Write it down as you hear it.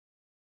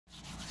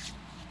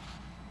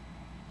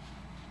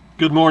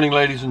Good morning,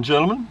 ladies and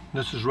gentlemen.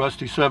 This is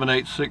Rusty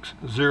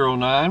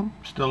 78609,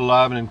 still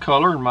alive and in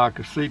color in my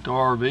Casita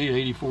RV,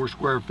 84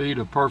 square feet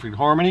of perfect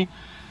harmony.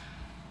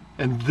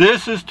 And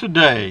this is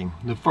today,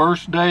 the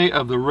first day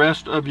of the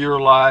rest of your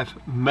life.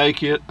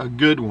 Make it a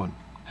good one.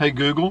 Hey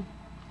Google,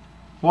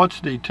 what's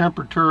the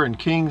temperature in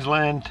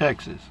Kingsland,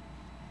 Texas?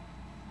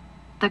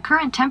 The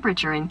current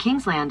temperature in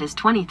Kingsland is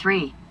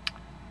 23.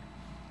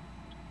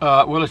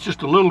 Well, it's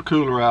just a little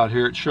cooler out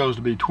here. It shows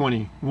to be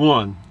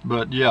 21,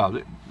 but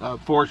yeah,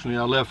 fortunately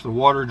I left the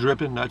water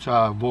dripping. That's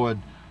how I avoid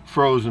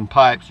frozen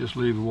pipes, just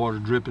leave the water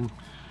dripping.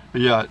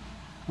 But yeah,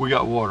 we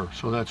got water,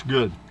 so that's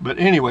good. But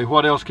anyway,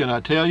 what else can I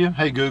tell you?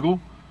 Hey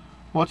Google,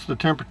 what's the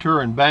temperature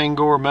in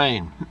Bangor,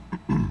 Maine?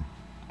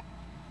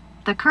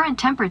 The current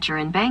temperature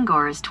in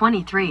Bangor is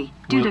 23.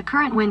 Due to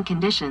current wind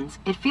conditions,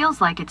 it feels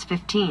like it's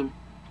 15.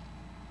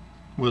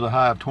 With a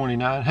high of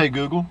 29. Hey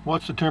Google,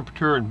 what's the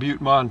temperature in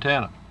Butte,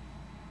 Montana?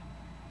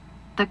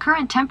 The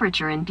current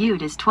temperature in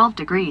Butte is 12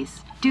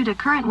 degrees. Due to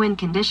current wind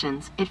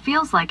conditions, it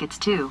feels like it's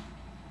 2.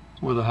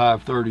 With a high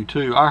of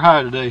 32. Our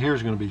high today here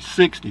is going to be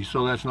 60,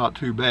 so that's not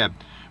too bad.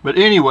 But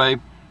anyway,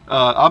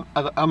 I'm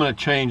going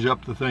to change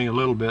up the thing a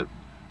little bit.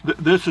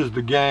 This is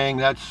the gang.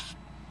 That's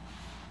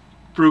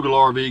Frugal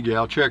RV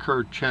Gal. Check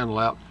her channel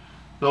out.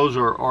 Those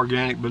are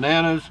organic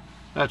bananas.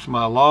 That's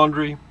my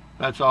laundry.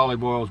 That's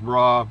Olive Oil's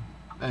bra.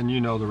 And you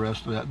know the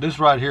rest of that. This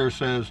right here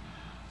says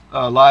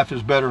life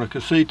is better in a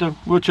casita.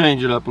 We'll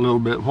change it up a little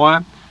bit.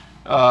 Why?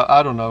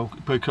 I don't know,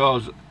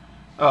 because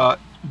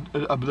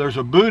there's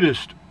a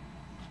Buddhist,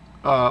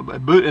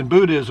 in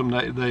Buddhism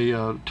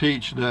they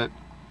teach that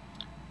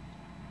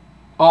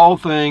all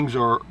things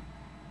are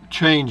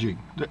changing,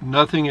 that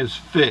nothing is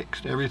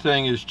fixed,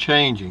 everything is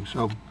changing,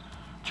 so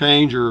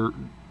change or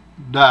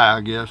die,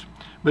 I guess.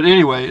 But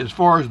anyway, as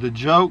far as the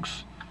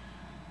jokes,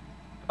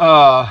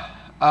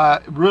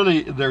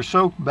 they're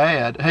so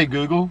bad. Hey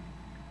Google,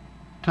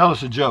 tell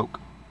us a joke.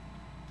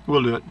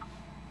 We'll do it.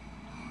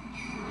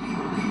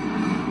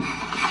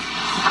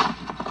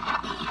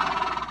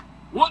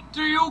 What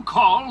do you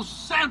call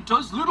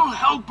Santa's little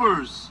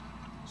helpers?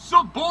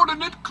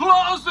 Subordinate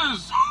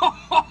clauses!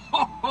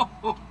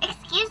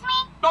 Excuse me?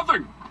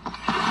 Nothing.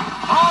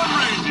 On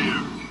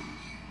reindeer.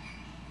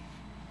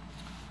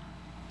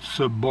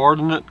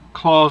 Subordinate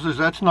clauses,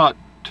 that's not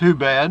too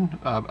bad.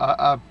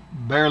 I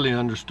barely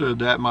understood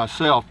that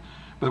myself.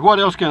 But what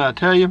else can I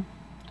tell you?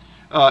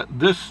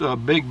 This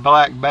big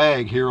black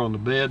bag here on the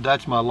bed,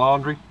 that's my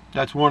laundry.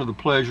 That's one of the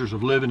pleasures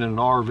of living in an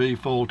RV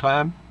full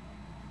time,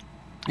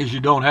 is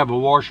you don't have a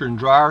washer and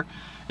dryer,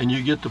 and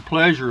you get the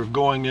pleasure of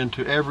going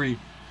into every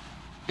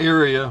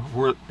area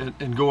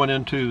and going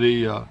into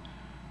the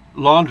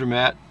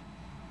laundromat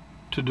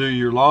to do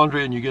your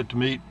laundry, and you get to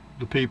meet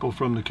the people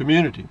from the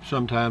community.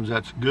 Sometimes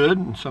that's good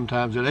and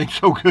sometimes it ain't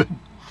so good.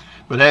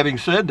 But having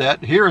said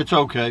that, here it's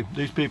okay.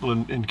 These people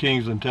in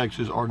Kingsland,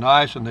 Texas are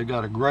nice, and they've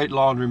got a great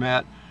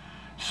laundromat.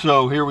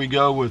 So here we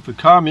go with the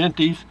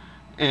commenties.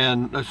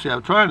 And let's see,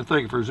 I'm trying to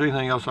think if there's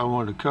anything else I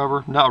wanted to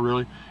cover. Not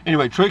really.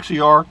 Anyway, Trixie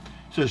R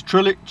says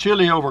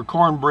chili over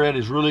cornbread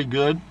is really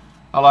good.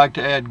 I like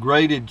to add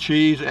grated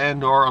cheese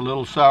and or a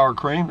little sour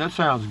cream. That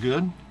sounds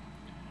good.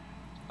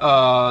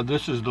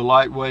 This is the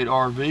Lightweight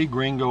RV,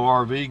 Gringo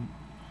RV.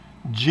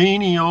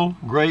 Genial,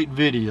 great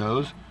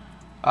videos.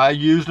 I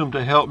used them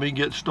to help me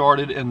get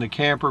started in the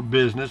camper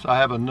business. I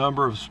have a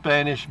number of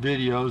Spanish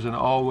videos and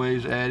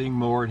always adding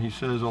more. And he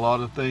says a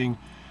lot of things,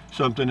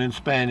 something in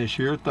Spanish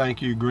here.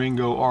 Thank you,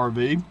 Gringo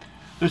RV.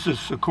 This is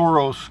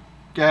Socorro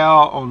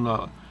Scow on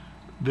the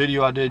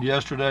video I did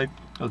yesterday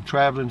of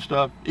traveling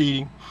stuff,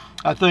 eating.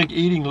 I think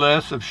eating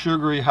less of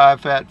sugary,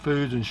 high-fat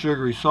foods and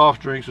sugary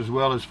soft drinks, as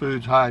well as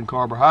foods high in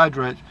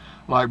carbohydrates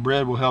like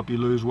bread, will help you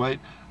lose weight.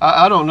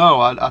 I don't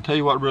know. I tell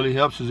you what really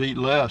helps is eat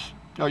less.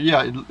 Oh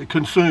yeah,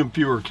 consume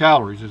fewer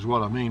calories is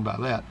what I mean by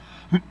that.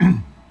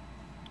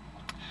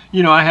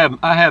 You know, I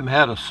haven't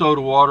had a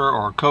soda water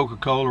or a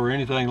Coca-Cola or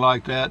anything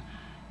like that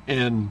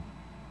in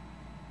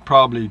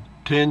probably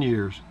 10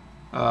 years.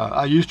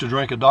 I used to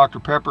drink a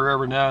Dr. Pepper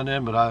every now and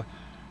then, but I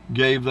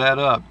gave that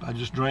up. I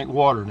just drink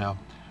water now.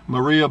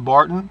 Maria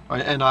Barton,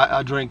 and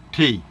I drink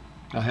tea.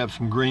 I have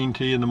some green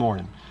tea in the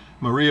morning.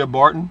 Maria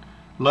Barton,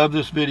 love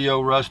this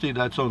video, Rusty.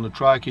 That's on the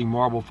Tri-King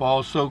Marble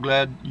Falls. So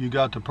glad you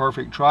got the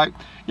perfect trike.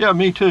 Yeah,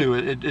 me too.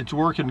 It's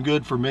working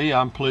good for me.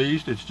 I'm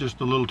pleased. It's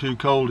just a little too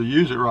cold to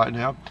use it right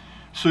now.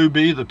 Sue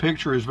B, the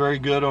picture is very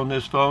good on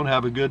this phone.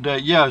 Have a good day.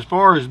 Yeah, as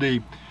far as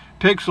the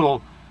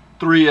Pixel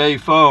 3a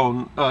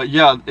phone,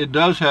 yeah, it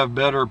does have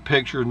better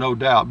picture, no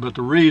doubt. But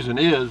the reason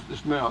is,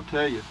 this man, I'll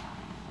tell you,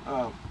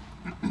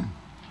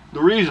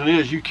 the reason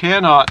is you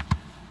cannot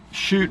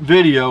shoot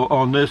video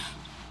on this,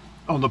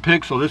 on the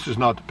Pixel. This is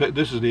not the,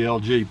 this is the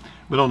LG,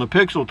 but on the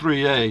Pixel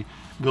 3a,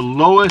 the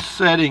lowest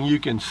setting you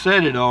can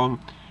set it on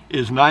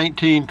is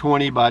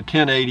 1920 by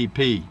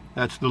 1080p.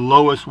 That's the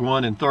lowest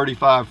one in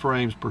 35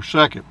 frames per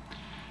second.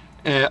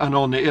 And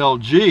on the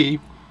LG,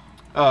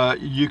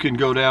 you can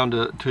go down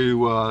to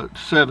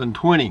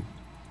 720.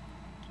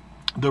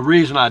 The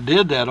reason I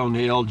did that on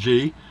the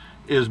LG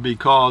is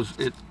because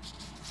it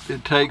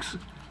takes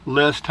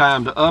less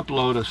time to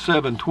upload a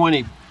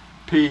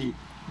 720p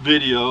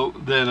video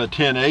than a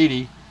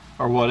 1080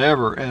 or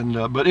whatever.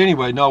 And but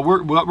anyway, no,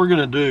 what we're going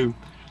to do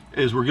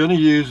is we're going to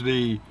use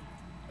the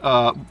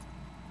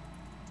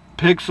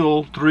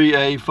Pixel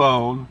 3a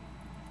phone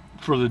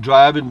for the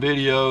driving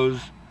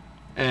videos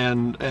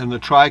and the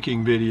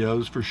triking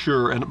videos for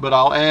sure. But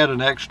I'll add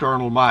an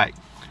external mic,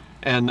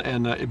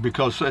 and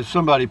because as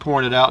somebody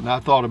pointed out, and I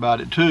thought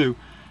about it too,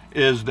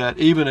 is that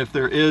even if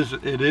it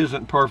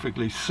isn't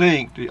perfectly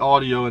synced, the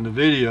audio and the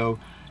video,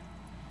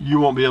 you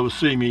won't be able to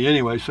see me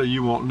anyway, so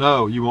you won't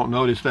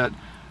notice that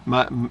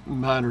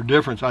minor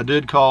difference. I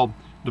did call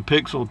the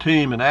Pixel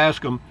team and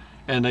ask them,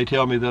 and they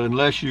tell me that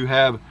unless you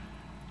have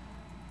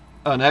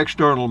an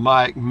external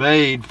mic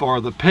made for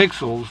the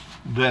Pixels,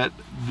 that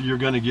you're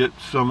going to get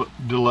some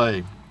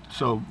delay.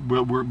 So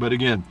but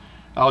again,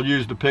 I'll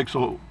use the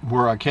Pixel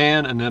where I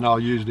can, and then I'll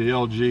use the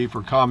LG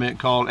for comment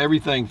call.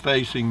 Everything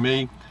facing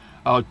me,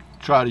 I'll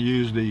try to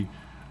use the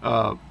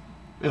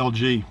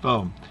LG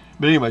phone.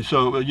 But anyway,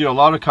 so a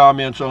lot of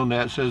comments on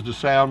that says the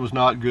sound was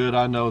not good.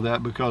 I know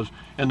that because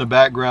in the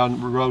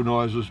background road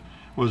noise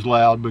was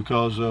loud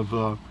because of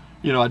I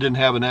didn't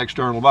have an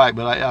external mic.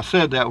 But I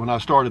said that when I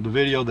started the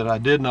video, that I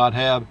did not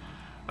have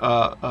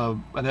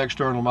an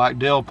external mic.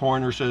 Dale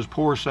Pointer says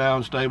poor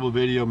sound, stable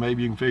video.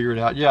 Maybe you can figure it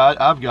out. Yeah,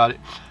 I've got it.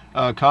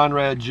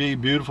 Conrad G,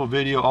 beautiful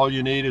video. All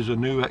you need is a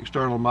new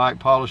external mic,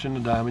 polishing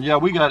the diamond. Yeah,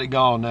 we got it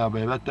gone now,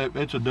 baby.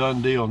 It's a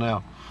done deal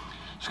now.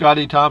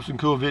 Scotty Thompson,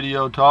 cool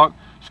video talk.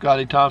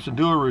 Scotty Thompson,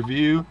 do a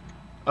review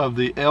of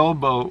the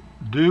elbow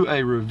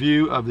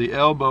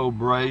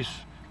brace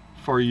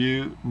for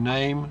you.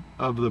 Name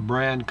of the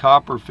brand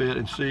Copper Fit,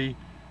 and see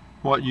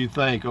what you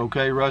think.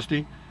 Okay,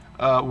 Rusty.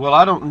 Well,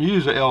 I don't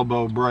use an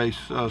elbow brace,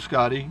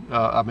 Scotty.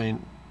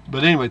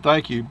 But anyway,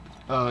 thank you.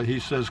 He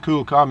says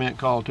cool comment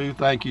call too.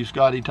 Thank you,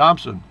 Scotty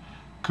Thompson.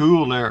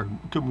 Cool there,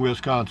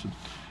 Wisconsin.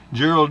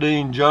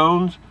 Geraldine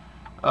Jones.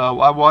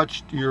 I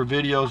watched your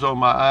videos on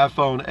my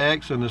iPhone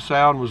X, and the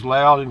sound was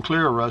loud and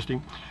clear,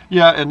 Rusty.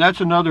 Yeah, and that's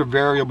another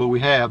variable we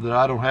have that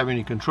I don't have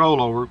any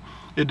control over.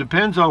 It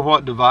depends on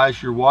what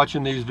device you're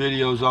watching these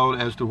videos on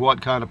as to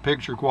what kind of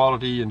picture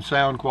quality and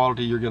sound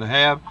quality you're going to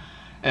have.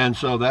 And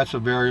so that's a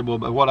variable.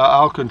 But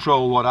I'll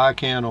control what I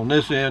can on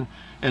this end,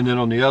 and then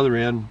on the other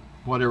end,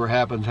 whatever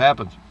happens,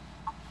 happens.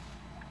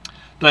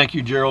 Thank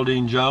you,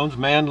 Geraldine Jones.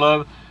 Man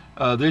Love.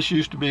 This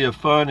used to be a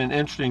fun and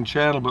interesting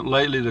channel, but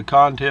lately the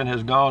content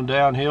has gone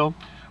downhill.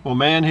 Well,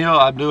 Man Hill,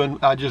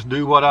 I just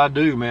do what I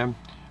do, man.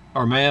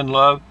 Or Man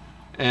Love,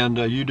 and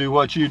you do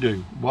what you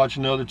do. Watch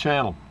another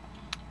channel.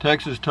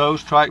 Texas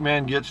Toast,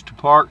 Trackman gets to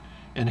park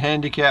in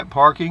handicap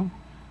parking.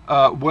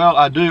 Well,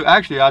 I do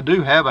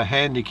have a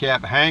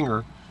handicap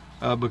hanger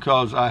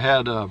because I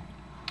had I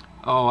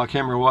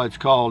can't remember what it's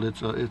called.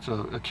 It's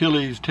a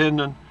Achilles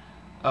tendon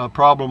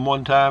problem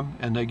one time,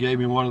 and they gave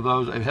me one of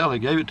those. Hell, they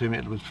gave it to me.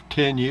 It was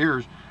 10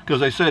 years because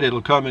they said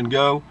it'll come and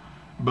go.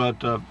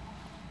 But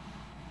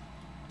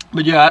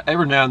yeah,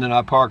 every now and then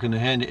I park in the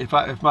handy. If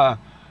my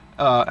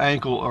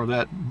ankle or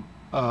that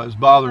is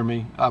bothering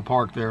me, I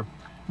park there.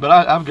 But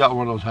I've got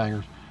one of those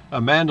hangers.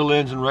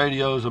 Mandolins and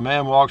radios. A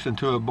man walks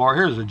into a bar.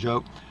 Here's a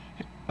joke.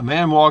 A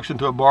man walks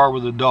into a bar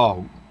with a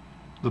dog.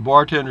 The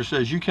bartender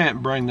says, "You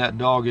can't bring that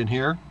dog in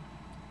here."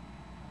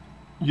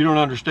 "You don't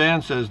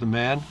understand," says the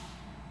man.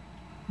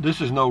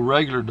 "This is no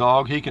regular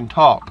dog. He can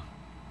talk."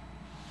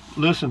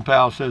 "Listen,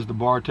 pal," says the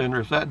bartender,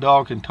 "if that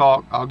dog can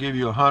talk, I'll give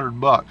you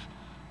 $100.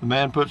 The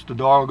man puts the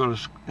dog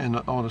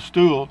on a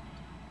stool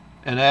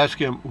and asks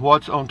him,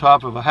 "What's on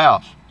top of a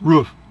house?"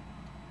 "Roof."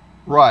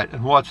 "Right,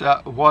 and what's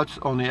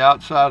on the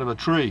outside of a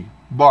tree?"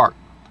 "Bark."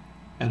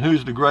 "And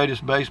who's the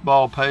greatest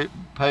baseball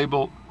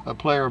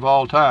player of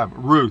all time?"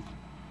 "Ruth."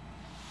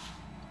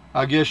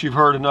 "I guess you've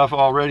heard enough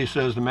already,"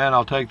 says the man.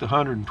 "I'll take the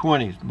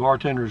 120s. The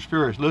bartender is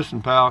furious.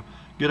 "Listen, pal,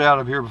 get out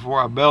of here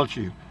before I belt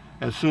you."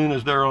 As soon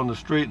as they're on the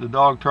street, the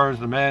dog turns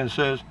to the man and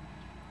says,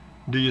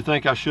 "Do you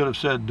think I should have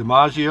said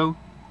DiMaggio?"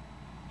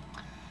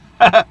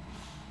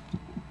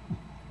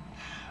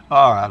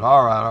 All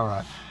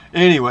right.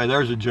 Anyway,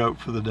 there's a joke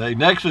for the day.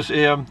 Nexus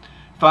M.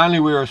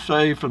 Finally, we are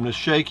saved from the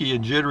shaky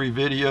and jittery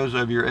videos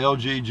of your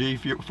LG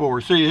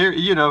G4. See here,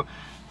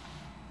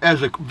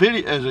 as a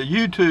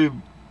YouTube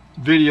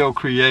video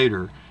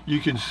creator, you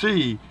can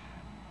see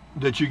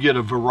that you get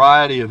a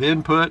variety of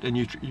input, and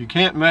you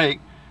can't make,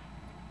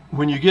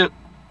 when you get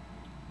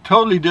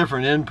totally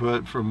different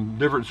input from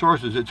different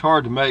sources, it's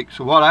hard to make.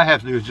 So what I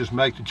have to do is just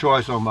make the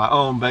choice on my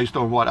own based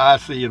on what I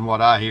see and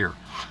what I hear.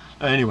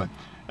 Anyway,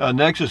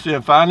 Nexus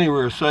M. Finally, we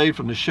are saved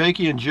from the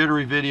shaky and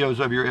jittery videos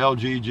of your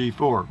LG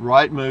G4.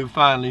 Right move,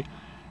 finally.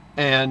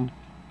 And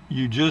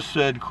you just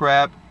said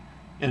crap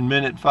in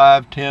minute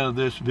 5:10 of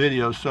this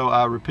video, so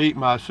I repeat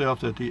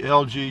myself that the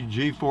LG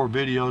G4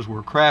 videos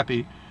were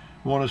crappy.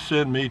 Want to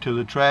send me to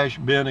the trash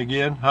bin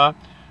again, huh?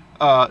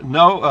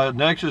 No,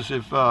 Nexus,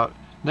 if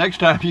next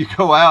time you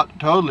go out,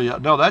 totally,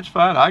 no, that's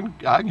fine. I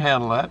can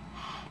handle that.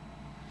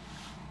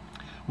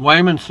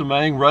 Wayman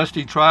Samang,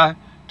 Rusty, try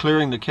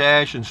clearing the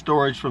cache and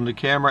storage from the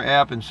camera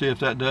app and see if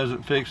that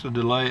doesn't fix the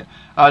delay.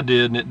 I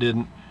did, and it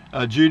didn't.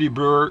 Judy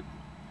Brewer,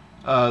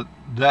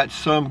 that's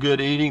some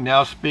good eating.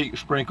 Now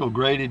sprinkle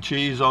grated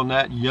cheese on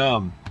that.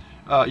 Yum.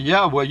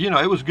 Yeah, well, you know,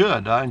 it was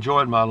good. I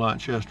enjoyed my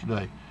lunch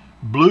yesterday.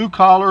 Blue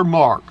Collar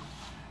Mark.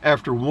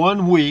 After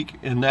 1 week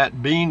in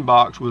that bean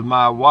box with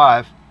my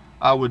wife,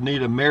 I would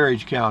need a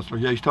marriage counselor.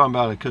 Yeah, he's talking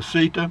about a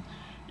casita.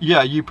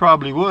 Yeah, you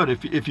probably would.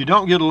 If you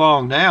don't get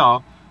along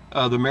now,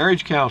 the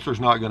marriage counselor's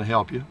not going to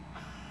help you.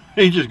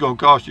 He's just going to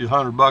cost you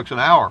 $100 an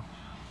hour.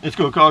 It's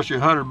going to cost you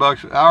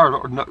 $100 an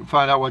hour to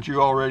find out what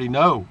you already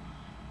know.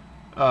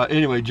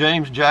 Anyway,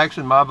 James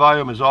Jackson, my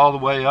volume is all the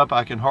way up.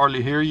 I can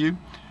hardly hear you.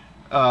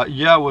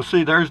 Yeah, well,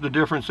 see, there's the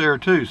difference there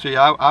too. See,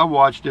 I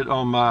watched it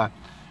on my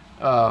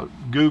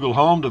Google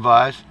Home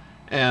device,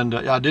 and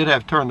I did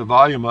have to turn the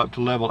volume up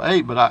to level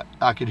 8, but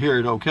I could hear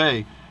it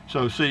okay.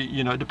 So see,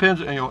 you know, it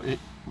depends. You know, it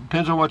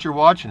depends on what you're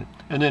watching.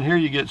 And then here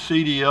you get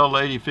CDL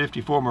Lady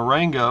 54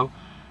 Marengo,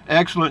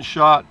 excellent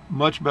shot,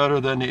 much better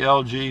than the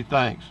LG.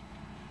 Thanks.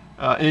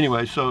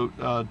 Anyway, so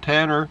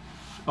Tanner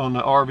on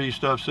the RV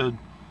stuff said,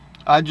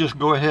 I'd just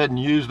go ahead and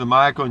use the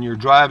mic on your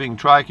driving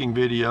triking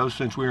videos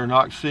since we are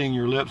not seeing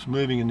your lips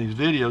moving in these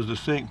videos. The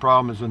sync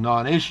problem is a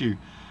non-issue.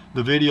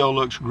 The video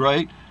looks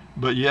great,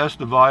 but yes,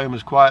 the volume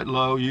is quite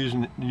low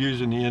using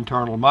the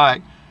internal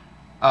mic.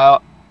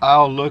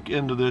 I'll look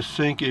into this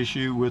sync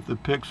issue with the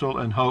Pixel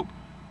and hope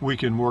we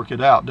can work it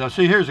out. Now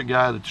see, here's a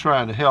guy that's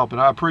trying to help, and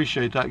I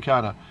appreciate that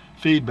kind of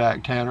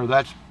feedback, Tanner.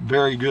 That's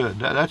very good.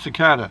 That's the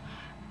kind of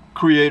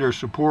creator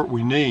support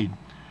we need.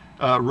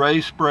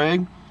 Ray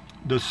Sprague,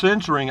 the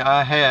censoring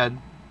I had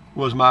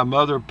was my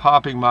mother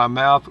popping my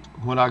mouth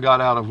when I got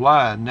out of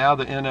line. Now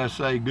the US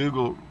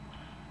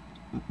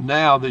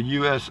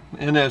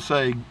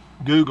NSA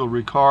Google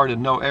record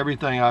and know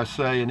everything I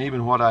say and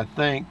even what I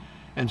think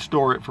and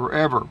store it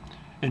forever.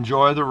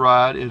 Enjoy the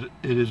ride. It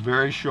is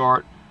very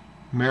short.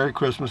 Merry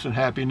Christmas and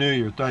Happy New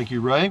Year. Thank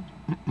you, Ray.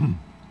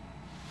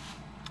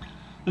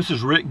 This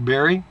is Rick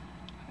Berry.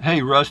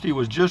 Hey, Rusty,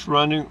 was just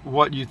wondering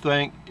what you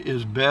think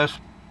is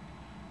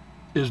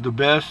the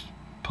best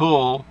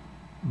pull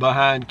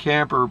behind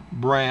camper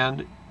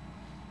brand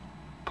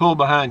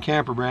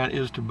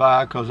is to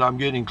buy, because I'm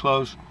getting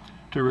close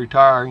to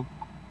retiring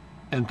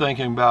and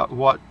thinking about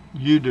what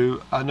you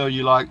do. I know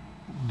you like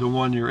the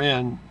one you're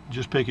in,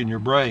 just picking your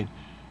brain.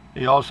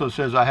 He also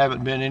says, I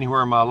haven't been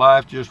anywhere in my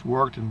life, just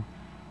worked and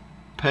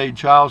paid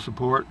child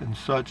support and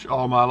such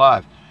all my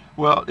life.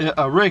 Well,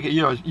 Rick,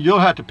 you know, you'll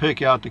have to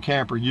pick out the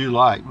camper you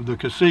like. The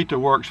Casita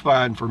works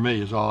fine for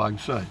me, is all I can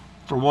say.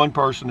 For one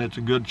person, it's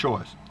a good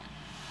choice.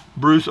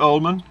 Bruce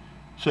Oldman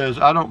says,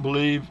 I don't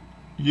believe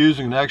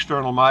using an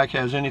external mic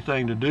has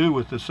anything to do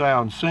with the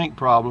sound sync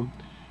problem.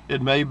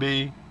 It may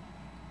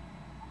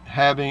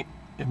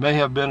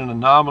have been an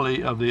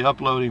anomaly of the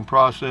uploading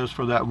process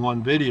for that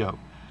one video.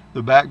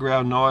 The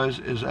background noise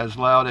is as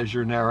loud as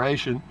your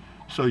narration,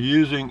 so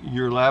using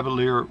your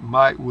lavalier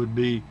mic would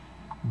be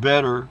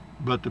better,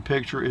 but the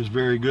picture is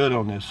very good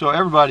on this. So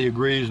everybody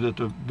agrees that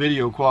the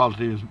video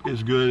quality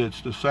is good. It's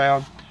the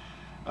sound.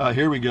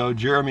 Here we go.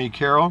 Jeremy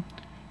Carroll.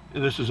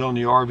 This is on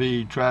the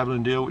RV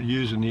traveling deal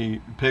using the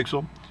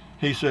Pixel.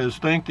 He says,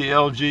 think the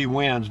LG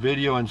wins.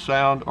 Video and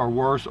sound are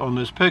worse on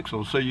this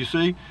Pixel. So you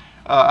see,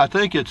 I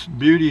think it's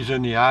beauty's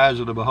in the eyes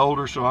of the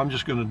beholder, so I'm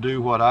just going to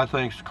do what I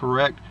think is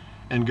correct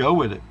and go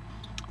with it.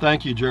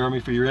 Thank you, Jeremy,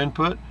 for your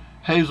input.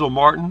 Hazel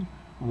Martin,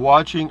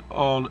 watching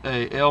on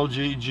a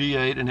LG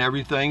G8 and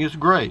everything is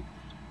great.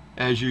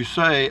 As you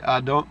say,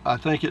 I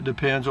think it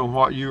depends on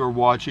what you are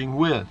watching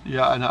with.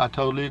 Yeah, and I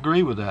totally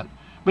agree with that.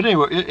 But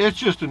anyway, it's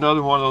just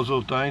another one of those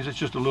little things. It's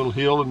just a little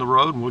hill in the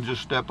road, and we'll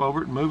just step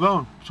over it and move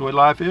on. That's the way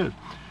life is.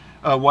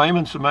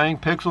 Wayman Samang,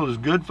 Pixel is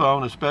good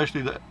phone,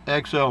 especially the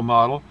XL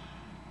model.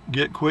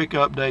 Get quick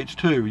updates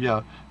too.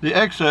 Yeah, the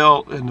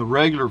XL and the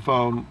regular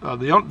phone,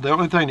 the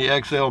only thing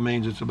the XL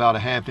means, it's about a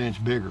 ½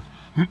 inch bigger.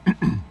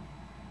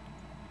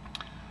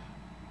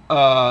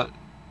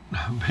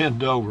 Ben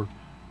Dover,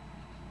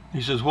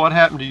 he says, what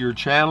happened to your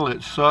channel?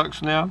 It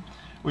sucks now.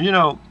 Well, you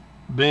know,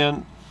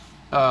 Ben,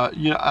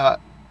 you know,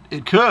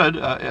 it could.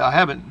 I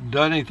haven't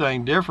done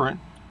anything different,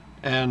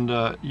 and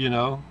you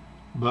know,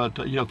 but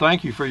you know,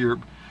 thank you for your,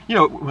 you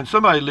know, when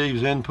somebody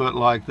leaves input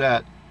like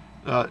that,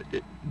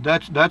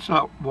 that's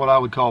not what I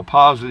would call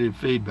positive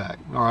feedback.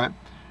 All right,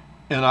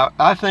 and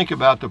I think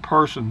about the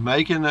person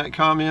making that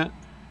comment.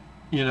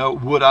 You know,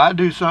 would I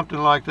do something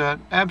like that?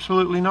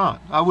 Absolutely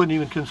not. I wouldn't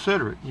even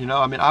consider it. You know,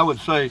 I mean, I would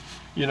say,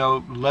 you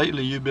know,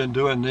 lately you've been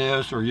doing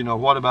this, or, you know,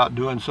 what about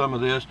doing some of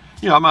this?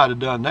 You know, I might have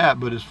done that,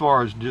 but as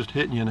far as just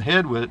hitting you in the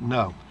head with it,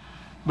 no.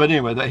 But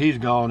anyway, he's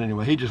gone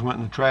anyway. He just went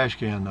in the trash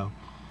can, though.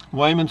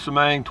 Wayman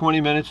Samang, 20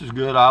 minutes is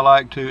good. I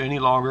like to. Any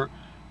longer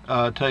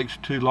takes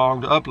too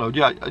long to upload.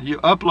 Yeah,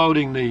 you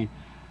uploading the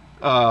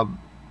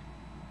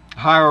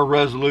higher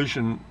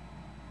resolution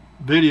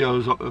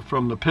videos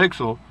from the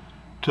Pixel,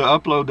 to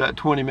upload that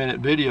 20-minute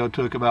video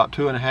took about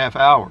 2.5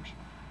 hours.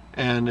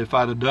 And if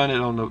I'd have done it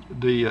on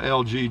the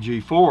LG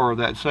G4,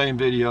 that same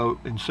video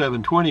in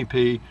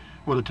 720p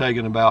would have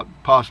taken about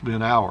possibly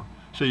an hour.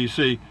 So you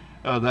see,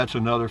 that's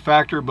another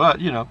factor. But,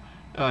 you know,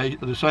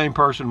 The same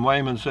person,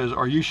 Wayman, says,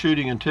 are you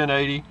shooting in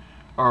 1080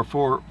 or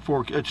 4?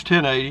 It's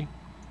 1080.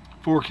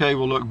 4K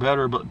will look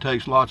better, but it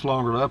takes lots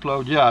longer to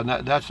upload. Yeah,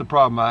 and that's the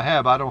problem I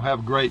have. I don't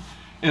have great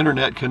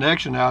internet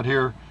connection out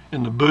here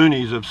in the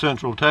boonies of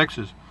Central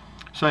Texas.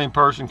 Same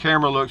person,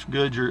 camera looks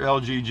good. Your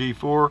LG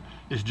G4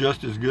 is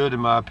just as good, in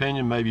my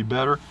opinion, maybe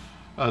better.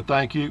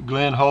 Thank you,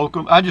 Glenn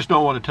Holcomb. I just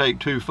don't want to take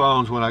two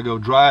phones when I go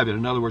driving.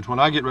 In other words, when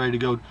I get ready to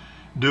go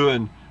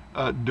doing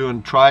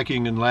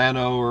triking in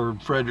Llano or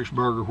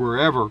Fredericksburg or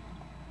wherever,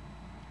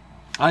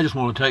 I just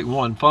want to take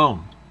one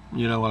phone.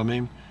 You know what I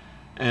mean?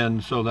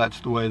 And so that's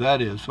the way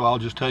that is. So I'll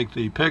just take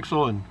the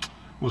Pixel and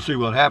we'll see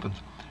what happens.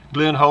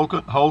 Glenn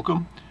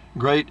Holcomb,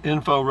 great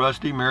info,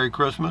 Rusty. Merry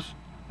Christmas.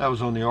 That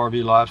was on the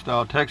RV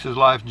Lifestyle. Texas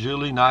Life,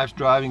 Julie, nice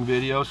driving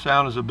video.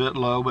 Sound is a bit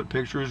low, but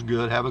picture is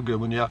good. Have a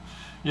good one. Yeah.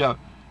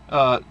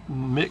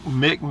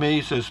 Mick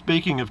Me says,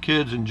 speaking of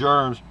kids and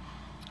germs,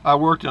 I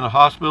worked in a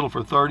hospital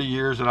for 30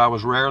 years and I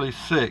was rarely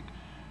sick.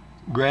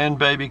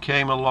 Grandbaby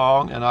came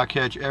along and I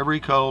catch every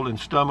cold and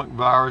stomach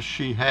virus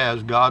she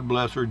has. God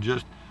bless her.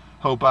 Just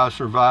hope I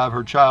survive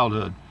her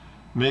childhood.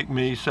 Mick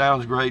Me,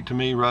 sounds great to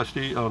me,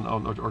 Rusty,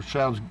 or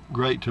sounds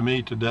great to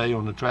me today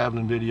on the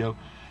traveling video.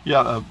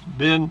 Yeah,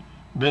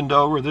 bend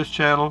over this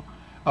channel.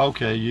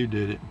 Okay, you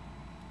did it.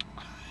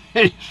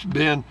 It's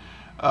been,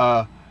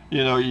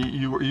 you know,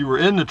 you were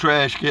in the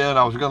trash can.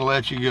 I was going to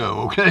let you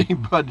go, okay?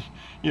 But,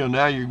 you know,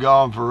 now you're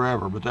gone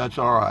forever, but that's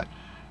all right.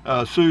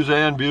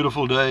 Suzanne,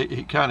 beautiful day.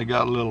 He kind of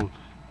got a little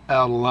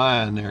out of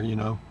line there, you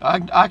know.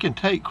 I can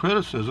take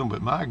criticism,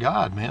 but my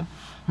God, man.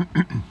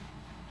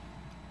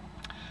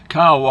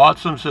 Kyle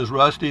Watson says,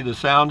 Rusty, the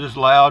sound is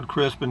loud,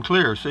 crisp, and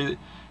clear. See,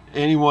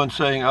 anyone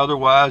saying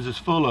otherwise is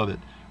full of it.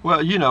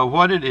 Well, you know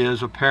what it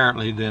is,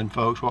 apparently, then,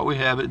 folks. What we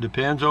have, it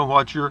depends on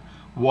what you're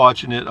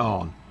watching it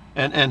on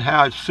and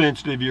how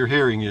sensitive your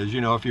hearing is. You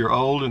know, if you're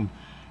old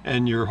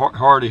and you're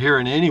hard of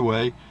hearing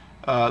anyway,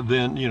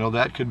 then, you know,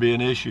 that could be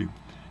an issue.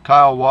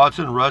 Kyle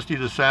Watson, Rusty,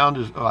 the sound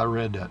is... Oh, I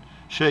read that.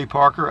 Shay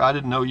Parker, I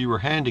didn't know you were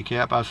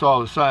handicapped. I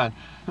saw the sign.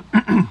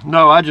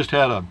 No, I just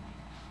had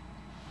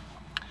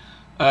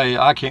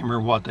I can't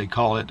remember what they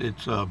call it.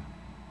 It's I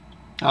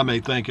may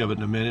think of it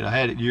in a minute. I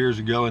had it years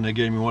ago, and they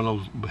gave me one of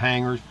those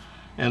hangers,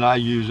 and I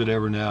use it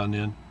every now and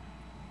then.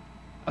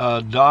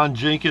 Don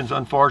Jenkins,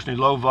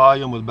 unfortunately, low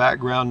volume with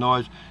background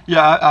noise.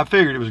 Yeah, I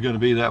figured it was going to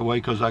be that way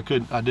because I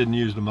didn't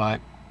use the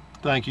mic.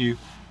 Thank you.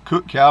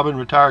 Cook Calvin,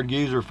 retired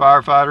geezer,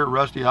 firefighter.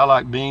 Rusty, I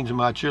like beans in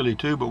my chili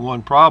too, but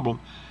one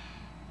problem.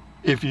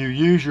 If you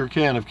use your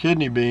can of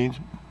kidney beans,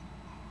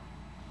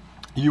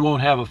 you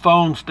won't have a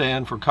phone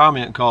stand for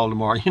comment call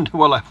tomorrow. You know,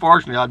 well,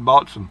 fortunately, I'd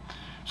bought some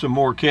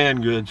more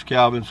canned goods,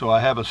 Calvin, so I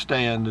have a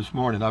stand this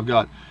morning. I've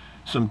got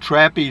some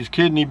Trappy's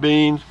kidney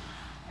beans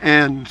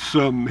and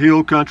some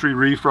Hill Country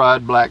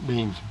refried black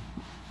beans.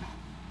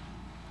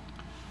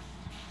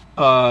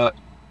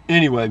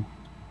 Anyway,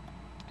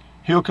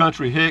 Hill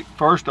Country Hick,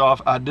 first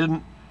off, I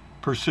didn't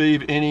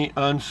perceive any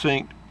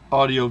unsynced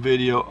audio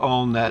video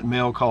on that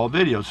mail call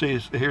video. See,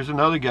 here's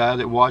another guy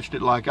that watched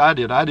it like I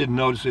did. I didn't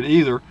notice it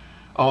either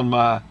on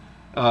my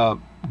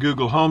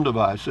Google Home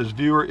device. It says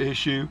viewer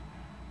issue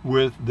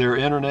with their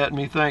internet,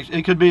 methinks.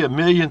 It could be a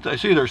million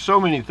things. See, there's so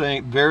many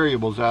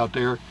variables out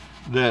there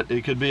that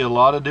it could be a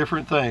lot of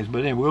different things. But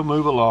anyway, we'll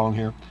move along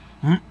here.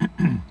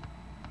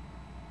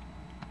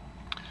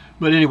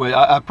 But anyway,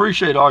 I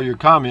appreciate all your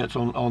comments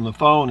on the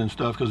phone and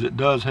stuff because it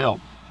does help.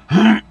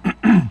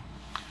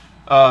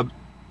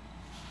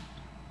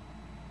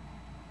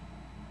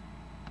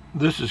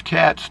 This is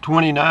Cats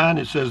 29.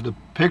 It says the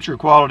picture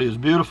quality is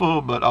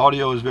beautiful, but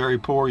audio is very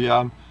poor.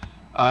 Yeah,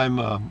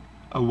 I'm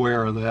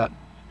aware of that.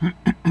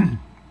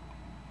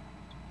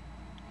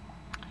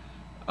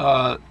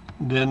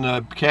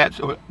 Then Cats,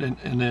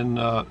 and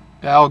then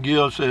Al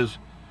Gill says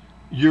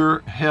your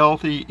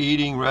healthy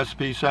eating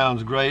recipe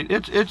sounds great.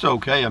 It's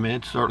okay. I mean,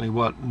 it's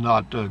certainly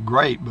not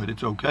great, but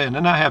it's okay. And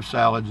then I have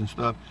salads and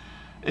stuff.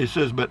 It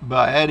says, but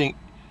by adding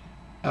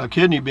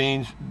kidney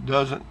beans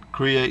doesn't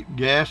create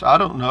gas. I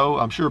don't know.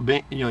 I'm sure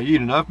you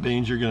eat enough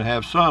beans, you're going to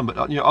have some.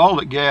 But you know, all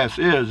that gas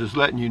is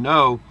letting you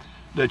know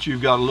that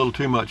you've got a little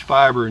too much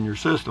fiber in your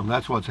system.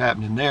 That's what's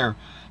happening there.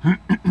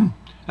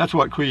 That's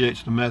what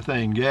creates the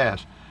methane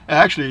gas.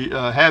 Actually,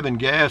 having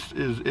gas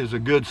is a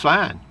good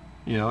sign.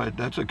 You know,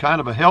 that's a kind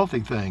of a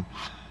healthy thing.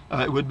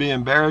 It would be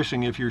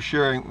embarrassing if you're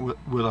sharing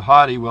with a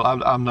hottie. Well,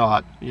 I'm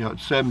not. You know, at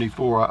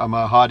 74,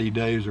 my hottie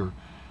days are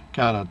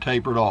kind of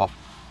tapered off.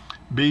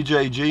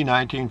 BJG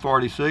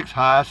 1946.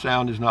 Hi,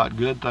 sound is not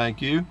good.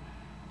 Thank you.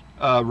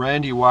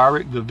 Randy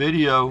Wyrick. The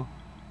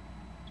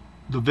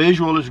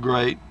visual is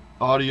great.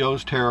 Audio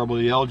is terrible.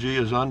 The LG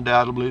is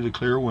undoubtedly the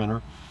clear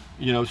winner.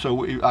 You know,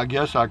 so I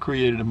guess I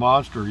created a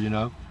monster. You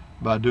know,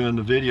 by doing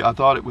the video. I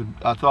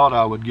thought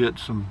I would get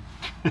some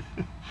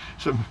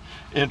some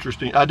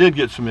interesting. I did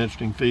get some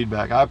interesting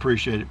feedback. I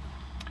appreciate it.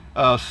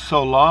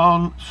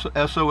 Solon,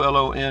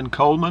 S-O-L-O-N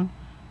Coleman.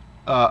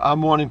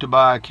 I'm wanting to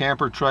buy a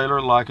camper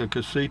trailer like a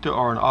Casita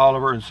or an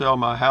Oliver and sell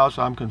my house.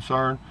 I'm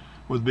concerned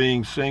with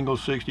being single,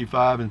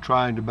 65, and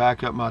trying to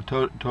back up my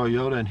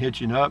Toyota and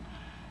hitching up.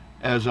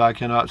 as I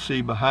cannot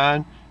see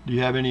behind. Do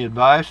you have any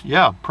advice?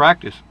 Yeah,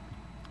 practice.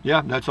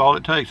 Yeah, that's all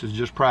it takes is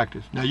just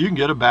practice. Now you can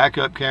get a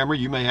backup camera.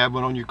 You may have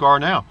one on your car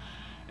now,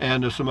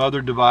 and some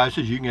other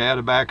devices. You can add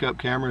a backup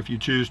camera if you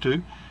choose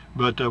to.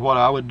 But what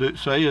I would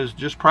say is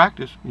just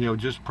practice. You know,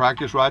 just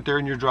practice right there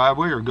in your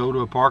driveway, or go to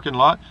a parking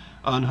lot,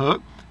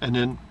 unhook, and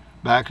then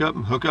back up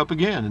and hook up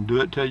again, and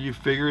do it till you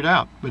figure it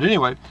out. But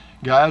anyway,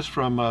 guys,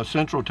 from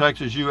Central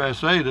Texas,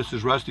 USA, this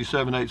is Rusty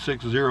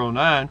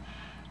 78609.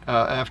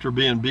 After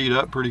being beat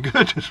up pretty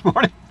good this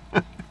morning.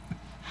 You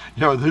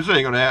know, this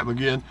ain't gonna happen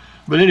again.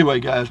 But anyway,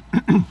 guys,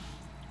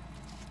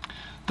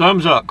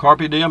 thumbs up.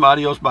 Carpe diem,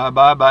 adios,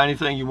 bye-bye. Buy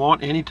anything you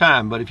want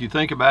anytime. But if you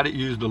think about it,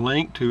 use the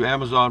link to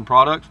Amazon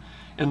products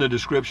in the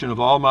description of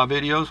all my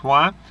videos.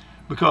 Why?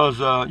 Because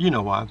you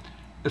know why.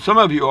 Some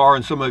of you are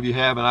and some of you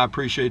have, and I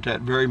appreciate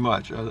that very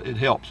much. It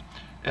helps.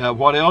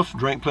 What else?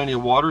 Drink plenty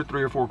of water.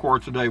 3 or 4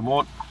 quarts a day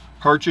won't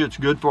hurt you. It's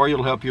good for you.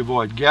 It'll help you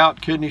avoid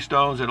gout, kidney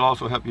stones. It'll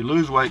also help you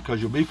lose weight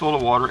because you'll be full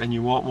of water and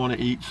you won't want to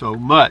eat so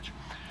much.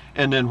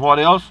 And then what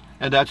else?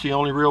 And that's the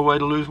only real way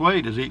to lose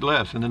weight, is eat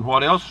less. And then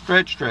what else?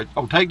 Stretch, stretch.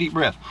 Oh, take deep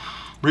breaths.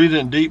 Breathe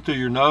in deep through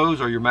your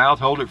nose or your mouth.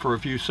 Hold it for a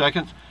few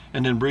seconds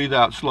and then breathe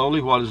out slowly.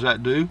 What does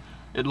that do?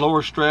 It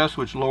lowers stress,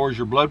 which lowers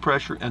your blood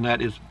pressure, and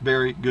that is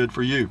very good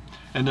for you.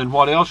 And then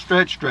what else?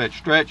 Stretch, stretch,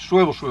 stretch,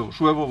 swivel, swivel,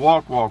 swivel,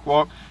 walk, walk,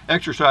 walk.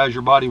 Exercise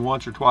your body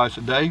once or twice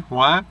a day.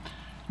 Why?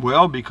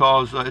 Well,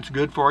 because it's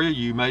good for you.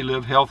 You may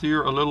live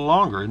healthier a little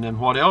longer. And then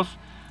what else?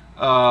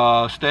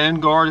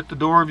 Stand guard at the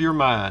door of your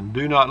mind.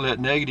 Do not let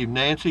negative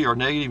Nancy or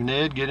negative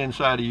Ned get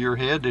inside of your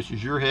head. This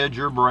is your head,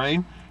 your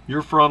brain,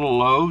 your frontal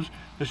lobes.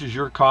 This is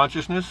your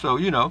consciousness. So,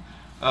 you know,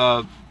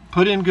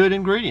 put in good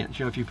ingredients.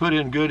 You know, if you put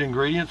in good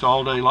ingredients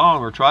all day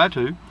long, or try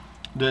to,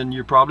 then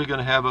you're probably going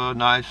to have a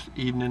nice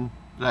evening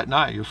that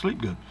night. You'll sleep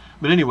good.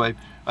 But anyway,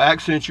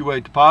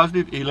 accentuate the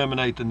positive,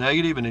 eliminate the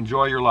negative, and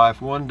enjoy your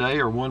life one day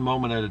or one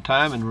moment at a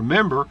time. And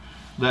remember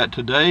that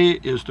today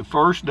is the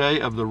first day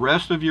of the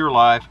rest of your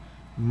life.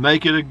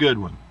 Make it a good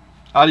one.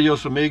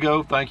 Adios,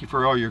 amigo. Thank you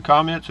for all your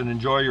comments, and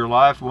enjoy your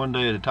life one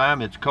day at a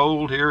time. It's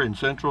cold here in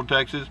Central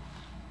Texas.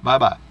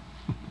 Bye-bye.